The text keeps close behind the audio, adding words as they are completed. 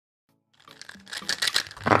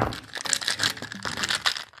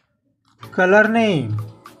Color name: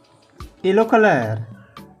 yellow color,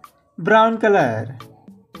 brown color,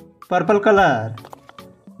 purple color,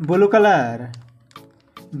 blue color,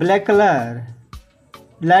 black color,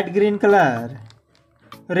 light green color,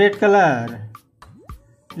 red color,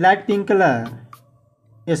 light pink color,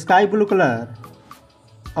 sky blue color,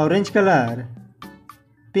 orange color,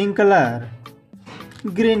 pink color,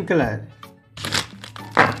 green color.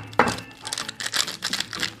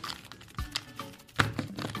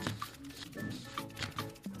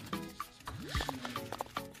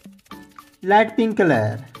 Light pink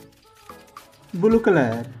color, blue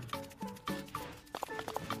color,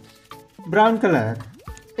 brown color,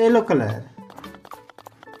 yellow color.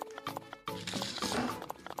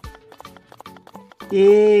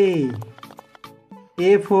 A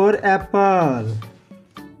for apple,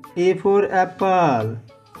 A for apple.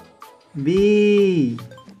 B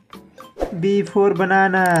for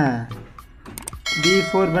banana, B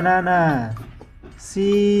for banana.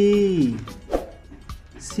 C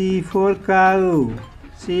for cow,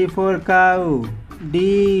 C for cow.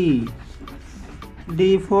 D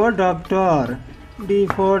for doctor, D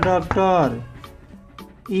for doctor.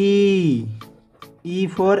 E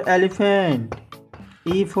for elephant,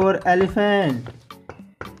 E for elephant.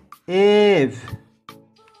 F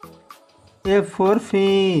for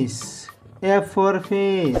fish, F for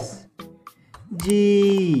fish.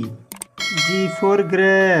 G for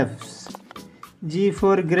grapes, G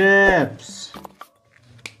for grapes.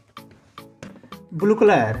 Blue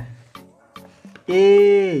color.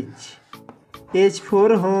 H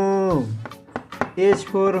for home, H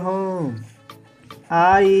for home.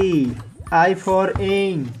 I for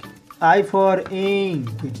ink, I for ink.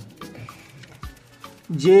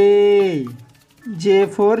 J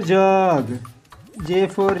for jug, J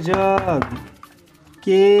for jug.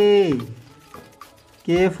 K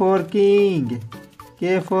for king,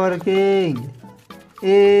 K for king.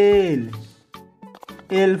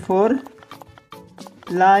 L for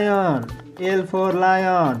lion, L for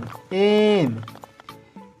lion.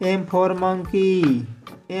 M for monkey,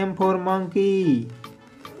 M for monkey.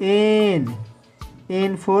 N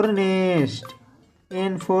for nest,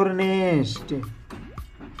 N for nest.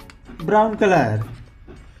 Brown color.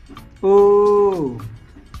 O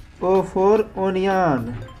for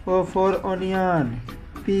onion, O for onion.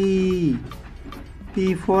 P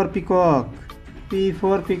for peacock, P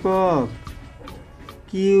for peacock.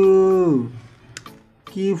 Q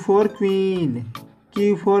for queen,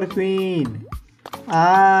 Q for queen.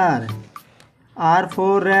 R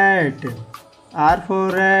for rat, R for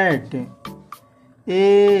rat.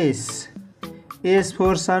 S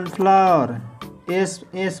for sunflower, S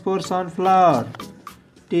for sunflower.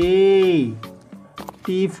 T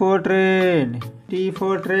for train, T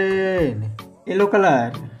for train. Yellow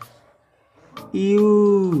color.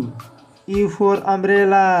 U for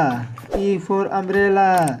umbrella, U for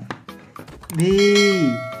umbrella.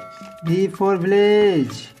 V for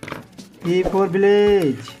village, V for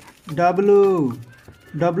village. W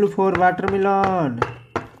for watermelon,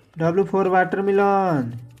 W for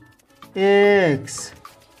watermelon. X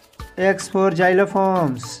for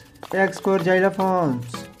xylophones, X for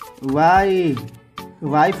xylophones. Y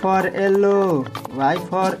for yellow, Y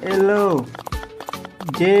for yellow.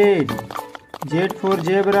 Z for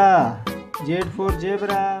zebra, Z for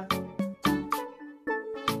zebra.